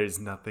from there's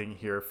nothing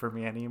here for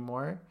me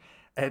anymore.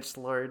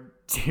 Edgelord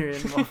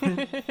Tyrion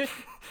moment.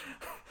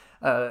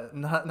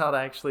 Not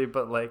actually,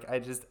 but I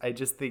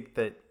just think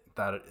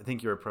I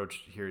think your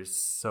approach here is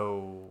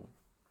so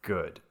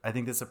good. I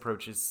think this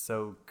approach is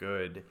so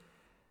good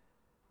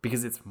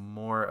because it's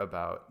more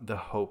about the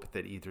hope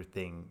that either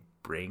thing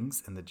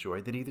brings and the joy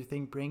that either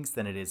thing brings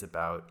than it is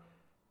about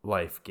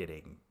life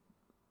getting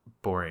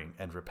boring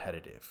and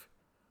repetitive.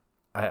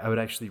 I would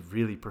actually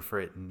really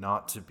prefer it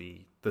not to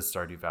be the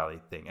Stardew Valley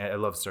thing. I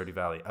love Stardew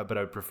Valley, but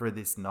I would prefer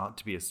this not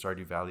to be a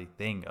Stardew Valley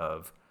thing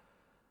of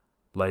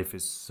life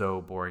is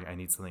so boring, I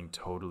need something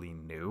totally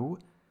new.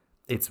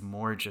 It's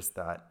more just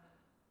that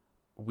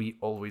we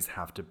always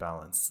have to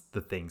balance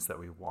the things that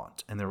we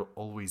want, and there will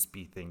always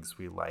be things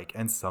we like,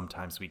 and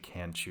sometimes we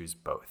can choose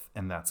both,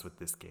 and that's what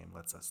this game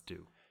lets us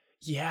do.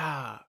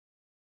 Yeah.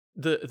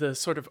 The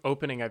sort of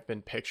opening I've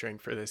been picturing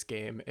for this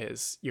game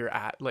is you're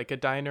at like a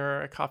diner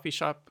or a coffee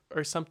shop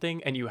or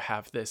something, and you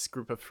have this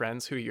group of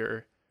friends who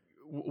you're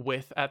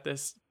with at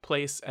this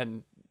place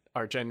and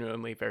are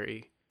genuinely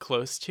very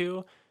close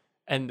to,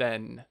 And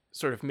then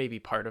sort of maybe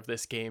part of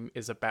this game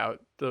is about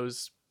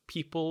those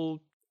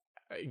people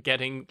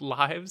getting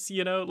lives,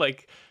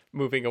 like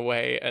moving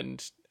away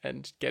and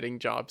getting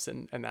jobs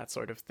and that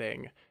sort of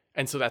thing.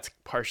 And so that's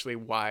partially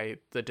why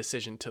the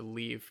decision to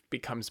leave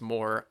becomes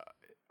more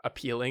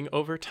appealing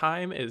over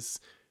time, is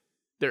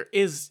there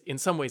is in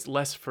some ways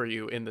less for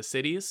you in the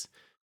cities,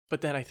 but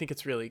then I think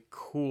it's really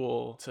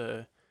cool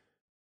to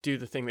do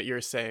the thing that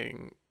you're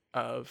saying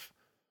of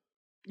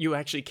you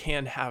actually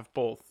can have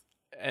both,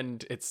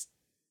 and it's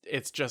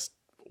just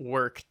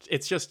work.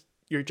 It's just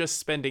you're just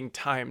spending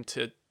time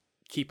to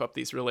keep up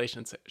these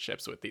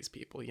relationships with these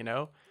people,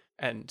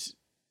 and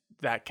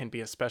that can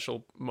be a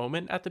special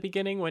moment at the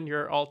beginning when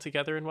you're all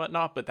together and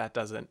whatnot, but that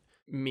doesn't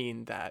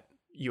mean that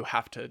you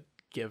have to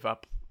give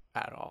up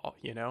at all,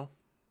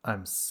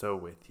 I'm so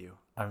with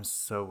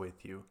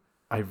you.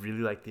 I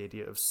really like the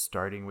idea of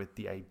starting with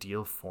the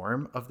ideal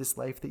form of this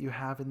life that you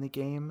have in the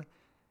game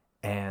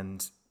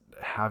and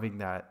having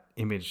that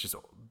image just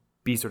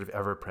be sort of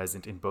ever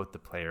present in both the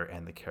player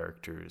and the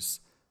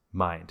character's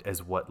mind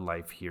as what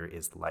life here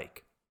is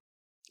like.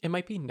 It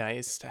might be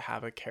nice to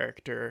have a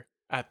character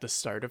at the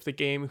start of the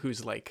game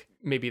who's like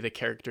maybe the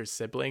character's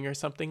sibling or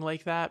something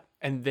like that,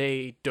 and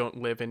they don't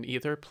live in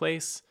either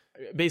place,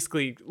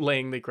 basically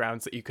laying the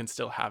grounds that you can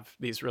still have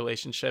these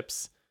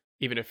relationships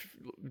even if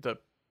the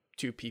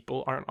two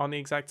people aren't on the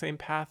exact same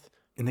path.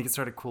 And they can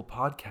start a cool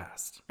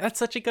podcast. That's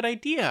such a good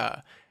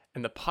idea.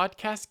 And the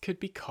podcast could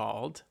be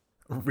called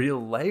Real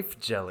Life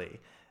Jelly.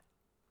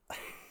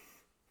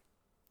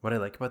 What I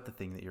like about the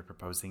thing that you're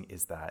proposing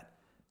is that,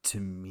 to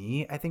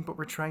me, I think what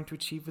we're trying to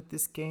achieve with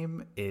this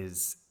game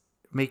is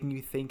making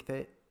you think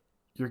that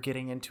you're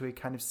getting into a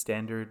kind of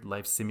standard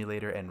life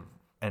simulator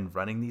and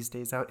running these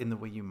days out in the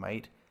way you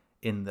might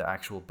in the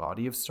actual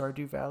body of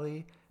Stardew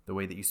Valley, the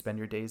way that you spend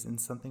your days in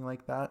something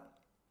like that,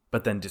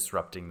 but then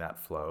disrupting that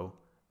flow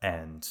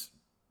and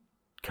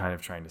kind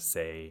of trying to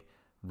say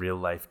real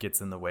life gets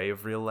in the way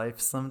of real life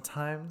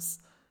sometimes.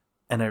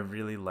 And I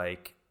really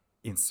like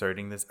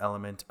inserting this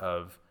element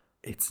of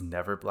it's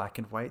never black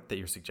and white that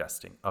you're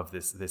suggesting, of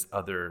this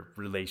other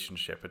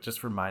relationship, but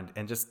just remind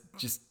and just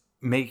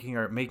making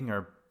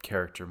our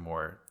character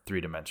more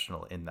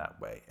three-dimensional in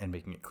that way, and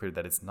making it clear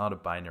that it's not a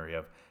binary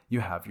of you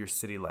have your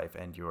city life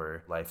and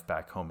your life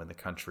back home in the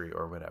country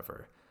or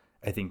whatever.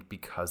 I think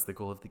because the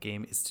goal of the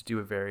game is to do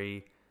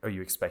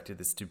you expected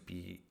this to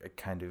be a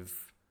kind of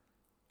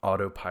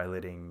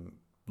autopiloting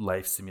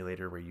life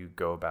simulator where you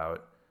go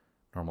about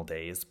normal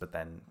days, but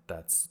then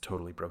that's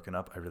totally broken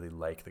up. I really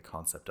like the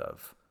concept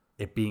of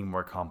it being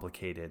more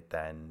complicated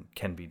than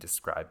can be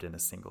described in a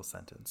single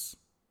sentence,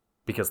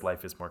 because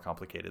life is more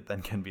complicated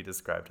than can be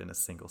described in a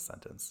single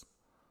sentence.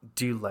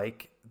 Do you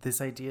like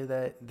this idea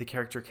that the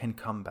character can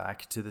come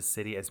back to the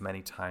city as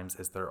many times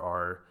as there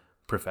are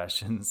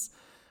professions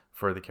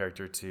for the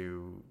character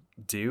to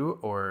do,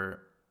 or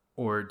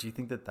do you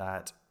think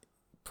that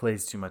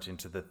plays too much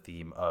into the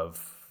theme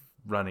of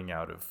running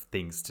out of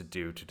things to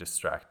do to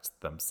distract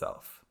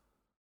themselves?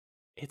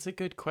 It's a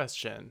good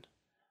question.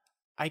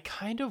 I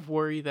kind of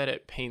worry that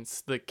it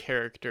paints the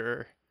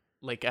character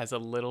like as a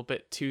little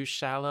bit too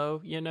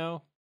shallow,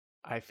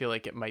 I feel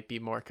like it might be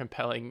more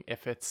compelling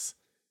if it's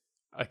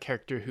a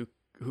character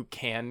who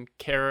can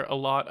care a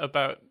lot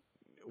about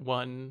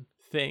one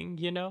thing,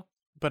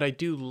 But I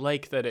do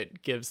like that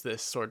it gives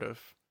this sort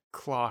of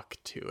clock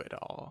to it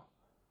all.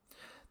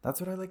 That's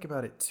what I like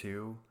about it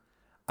too.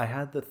 I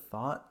had the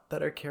thought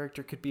that our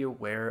character could be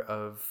aware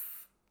of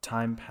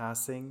time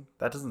passing.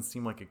 That doesn't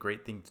seem like a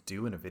great thing to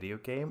do in a video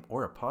game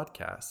or a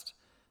podcast.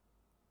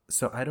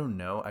 So I don't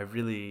know. I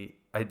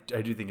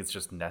do think it's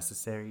just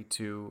necessary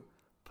to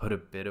put a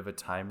bit of a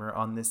timer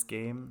on this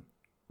game,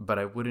 but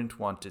I wouldn't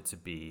want it to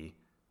be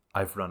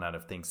I've run out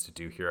of things to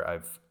do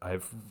here.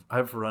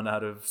 I've run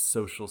out of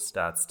social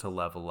stats to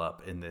level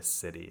up in this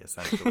city,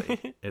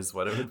 essentially, is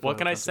what it would. What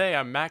can I say?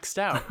 I'm maxed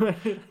out.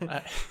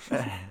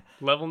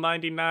 Level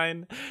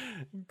 99,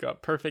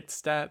 got perfect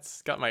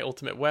stats, got my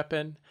ultimate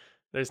weapon.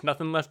 There's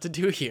nothing left to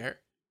do here.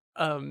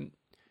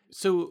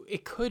 So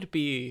it could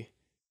be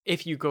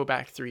if you go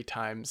back 3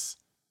 times,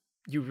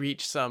 you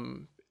reach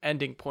some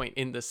ending point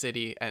in the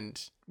city,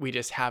 and we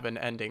just have an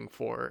ending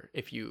for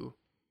if you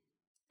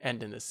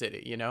end in the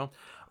city,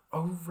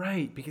 Oh,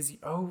 right.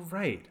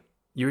 Right.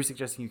 You were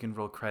suggesting you can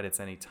roll credits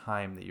any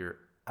time that you're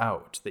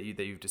out, that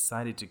you've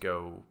decided to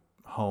go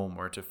home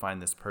or to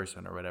find this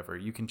person or whatever.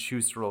 You can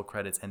choose to roll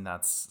credits, and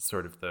that's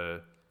sort of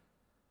the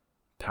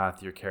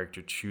path your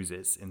character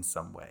chooses in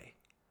some way,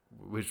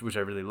 which I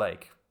really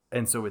like.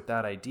 And so with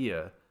that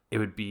idea, it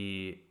would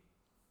be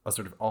a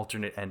sort of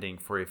alternate ending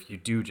for if you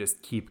do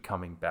just keep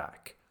coming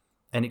back.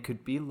 And it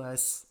could be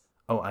less,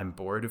 oh, I'm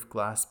bored of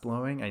glass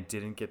blowing, I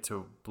didn't get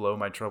to blow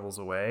my troubles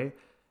away.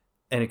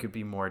 And it could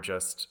be more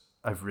just,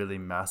 I've really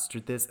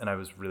mastered this and I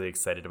was really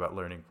excited about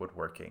learning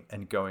woodworking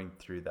and going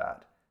through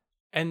that.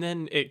 And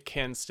then it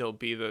can still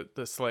be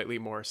the slightly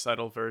more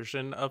subtle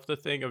version of the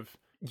thing of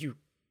you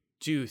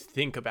do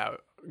think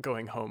about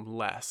going home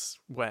less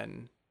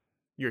when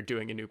you're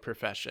doing a new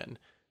profession.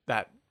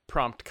 That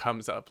prompt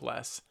comes up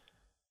less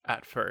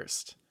at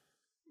first.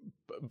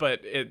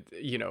 but it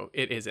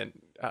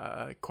isn't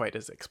quite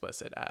as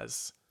explicit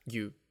as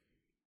you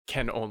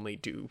can only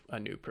do a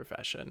new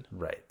profession.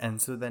 Right.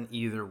 And so then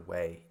either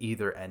way,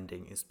 either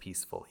ending is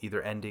peaceful,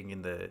 either ending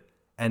in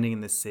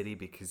the city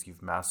because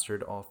you've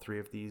mastered all three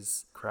of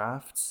these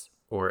crafts,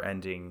 or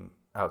ending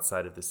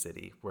outside of the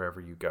city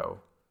wherever you go,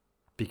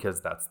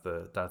 because that's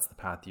the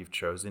path you've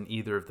chosen.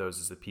 Either of those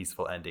is a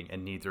peaceful ending,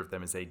 and neither of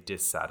them is a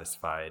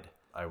dissatisfied,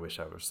 I wish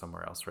I was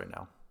somewhere else right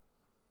now.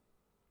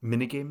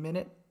 Minigame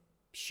minute?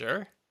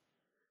 Sure.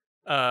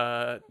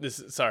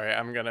 Sorry,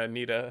 I'm gonna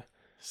need a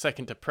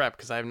second to prep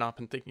because I have not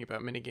been thinking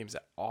about minigames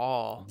at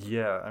all.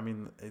 Yeah, I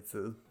mean, it's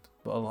a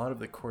lot of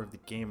the core of the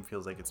game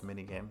feels like it's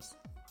minigames.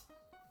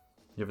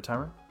 You have a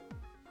timer?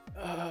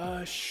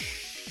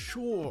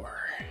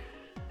 Sure.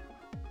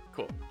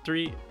 Cool.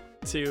 3,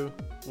 2,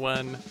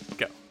 1,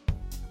 go.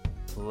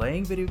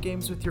 Playing video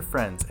games with your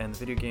friends, and the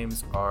video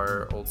games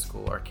are old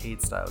school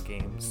arcade style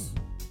games.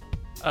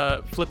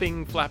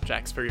 Flipping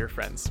flapjacks for your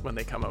friends when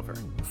they come over.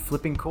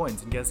 Flipping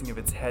coins and guessing if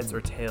it's heads or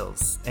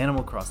tails,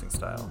 Animal Crossing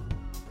style.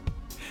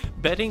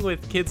 Betting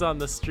with kids on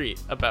the street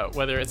about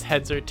whether it's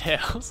heads or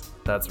tails.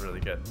 That's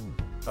really good.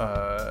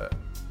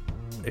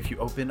 If you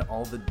open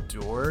all the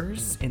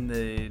doors in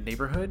the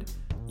neighborhood,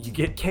 you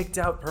get kicked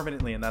out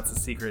permanently, and that's a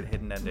secret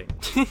hidden ending.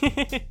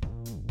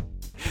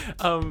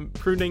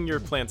 Pruning your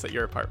plants at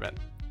your apartment.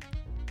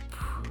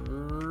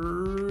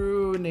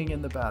 Pruning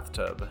in the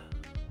bathtub.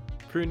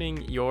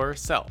 Pruning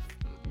yourself.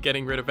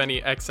 Getting rid of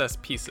any excess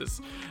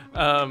pieces.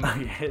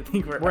 I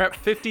think we're at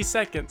 50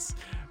 seconds.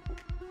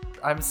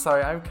 I'm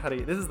sorry, I'm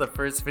cutting. This is the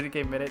first video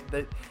game minute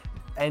that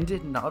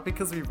ended not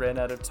because we ran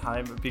out of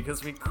time, but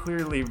because we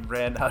clearly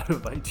ran out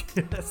of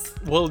ideas.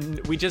 Well,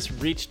 we just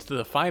reached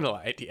the final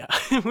idea.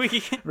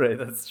 Right,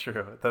 that's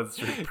true. That's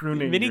true.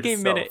 Pruning Minigame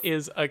yourself. minute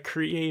is a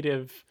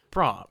creative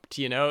prompt,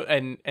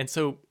 and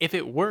so if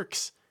it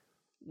works,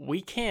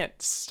 we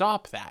can't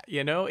stop that,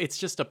 It's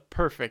just a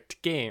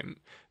perfect game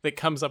that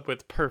comes up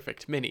with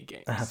perfect mini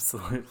games.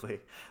 Absolutely.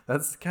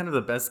 That's kind of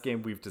the best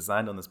game we've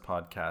designed on this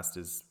podcast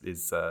is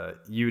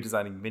you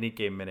designing mini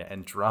game minute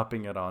and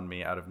dropping it on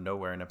me out of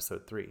nowhere in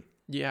episode 3.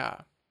 Yeah.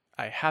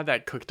 I had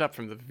that cooked up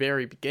from the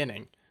very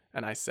beginning,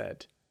 and I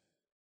said,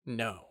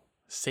 no,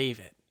 save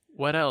it.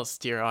 What else,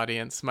 dear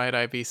audience, might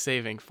I be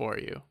saving for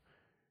you?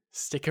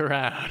 Stick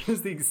around. It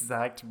was the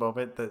exact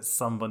moment that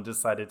someone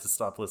decided to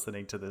stop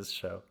listening to this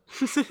show.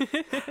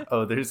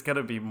 Oh, there's going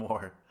to be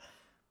more.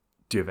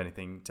 Do you have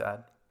anything to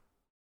add?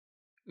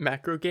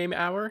 Macro game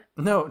hour?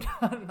 No,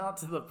 not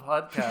to the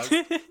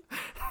podcast.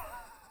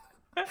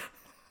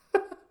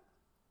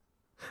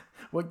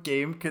 What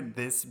game could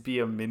this be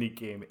a mini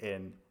game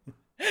in?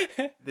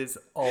 This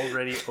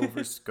already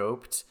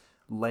overscoped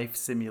life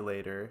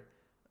simulator.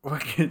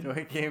 What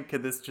game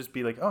could this just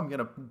be like, oh, I'm going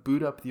to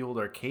boot up the old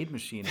arcade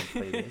machine and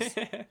play this?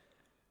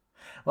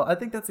 Well, I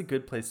think that's a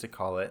good place to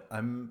call it.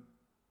 I'm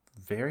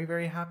very,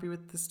 very happy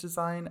with this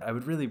design. I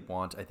would really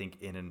want, I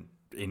think,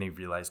 in a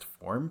realized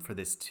form for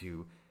this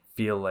to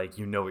feel like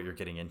you know what you're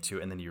getting into,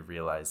 and then you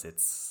realize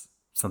it's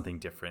something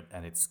different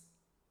and it's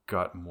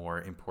got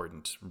more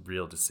important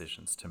real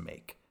decisions to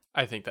make.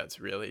 I think that's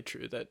really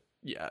true. That,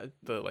 yeah,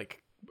 the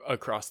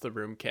across the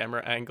room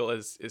camera angle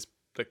is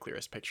the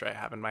clearest picture I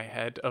have in my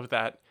head of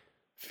that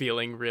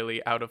feeling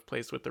really out of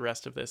place with the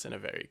rest of this in a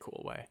very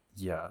cool way.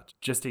 Yeah,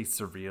 just a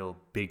surreal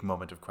big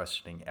moment of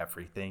questioning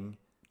everything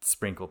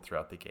sprinkled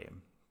throughout the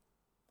game.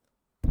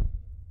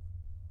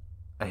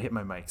 I hit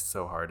my mic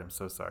so hard. I'm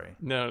so sorry.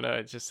 No,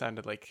 it just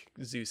sounded like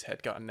Zeus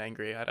had gotten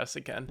angry at us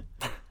again.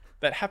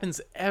 That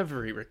happens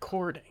every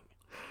recording.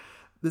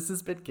 This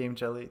has been Game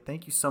Jelly.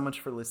 Thank you so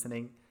much for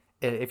listening.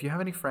 If you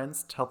have any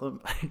friends, tell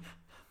them...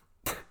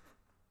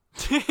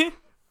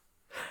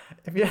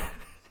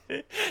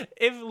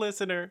 If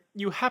listener,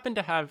 you happen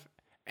to have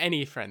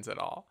any friends at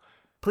all,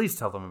 please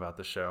tell them about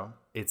the show.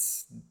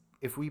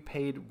 If we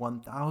paid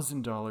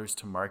 $1,000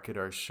 to market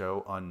our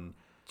show on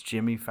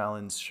Jimmy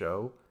Fallon's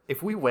show,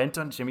 if we went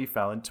on Jimmy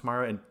Fallon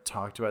tomorrow and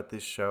talked about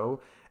this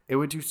show, it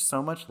would do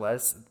so much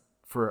less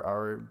for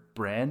our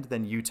brand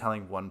than you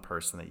telling one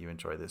person that you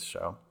enjoy this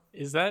show.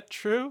 Is that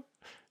true?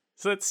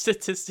 Is that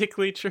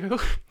statistically true?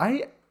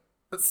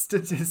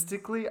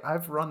 Statistically,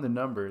 I've run the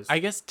numbers. I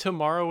guess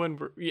tomorrow when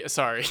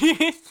sorry.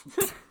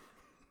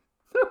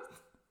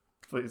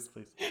 Please.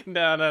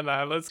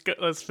 No. Let's go.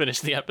 Let's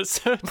finish the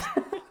episode.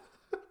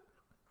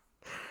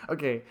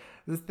 Okay.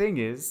 The thing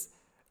is,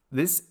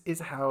 this is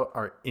how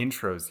our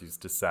intros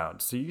used to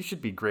sound, so you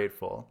should be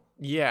grateful.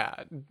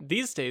 Yeah.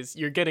 These days,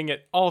 you're getting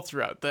it all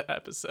throughout the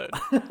episode.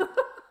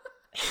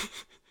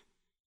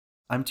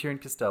 I'm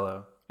Tyrion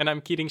Costello. And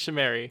I'm Keating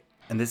Shamari.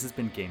 And this has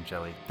been Game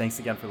Jelly. Thanks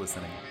again for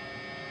listening.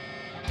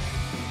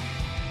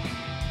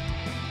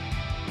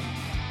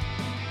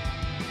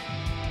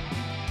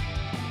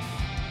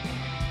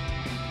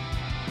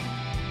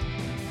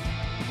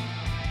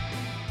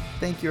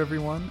 Thank you,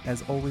 everyone.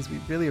 As always, we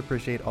really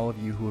appreciate all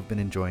of you who have been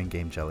enjoying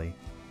Game Jelly.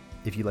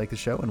 If you like the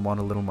show and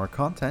want a little more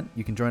content,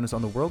 you can join us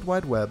on the World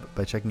Wide Web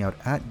by checking out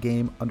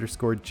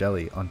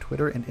 @game_jelly on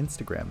Twitter and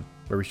Instagram,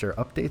 where we share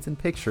updates and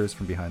pictures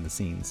from behind the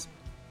scenes.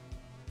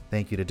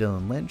 Thank you to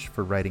Dylan Lynch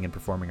for writing and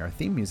performing our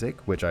theme music,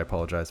 which I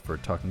apologize for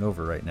talking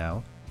over right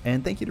now.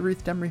 And thank you to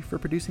Ruth Demery for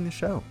producing the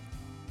show.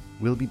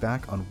 We'll be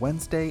back on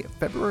Wednesday,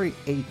 February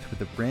 8th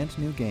with a brand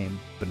new game,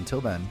 but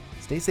until then,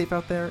 stay safe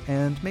out there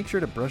and make sure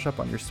to brush up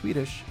on your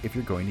Swedish if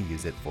you're going to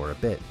use it for a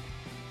bit.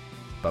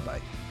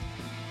 Bye-bye.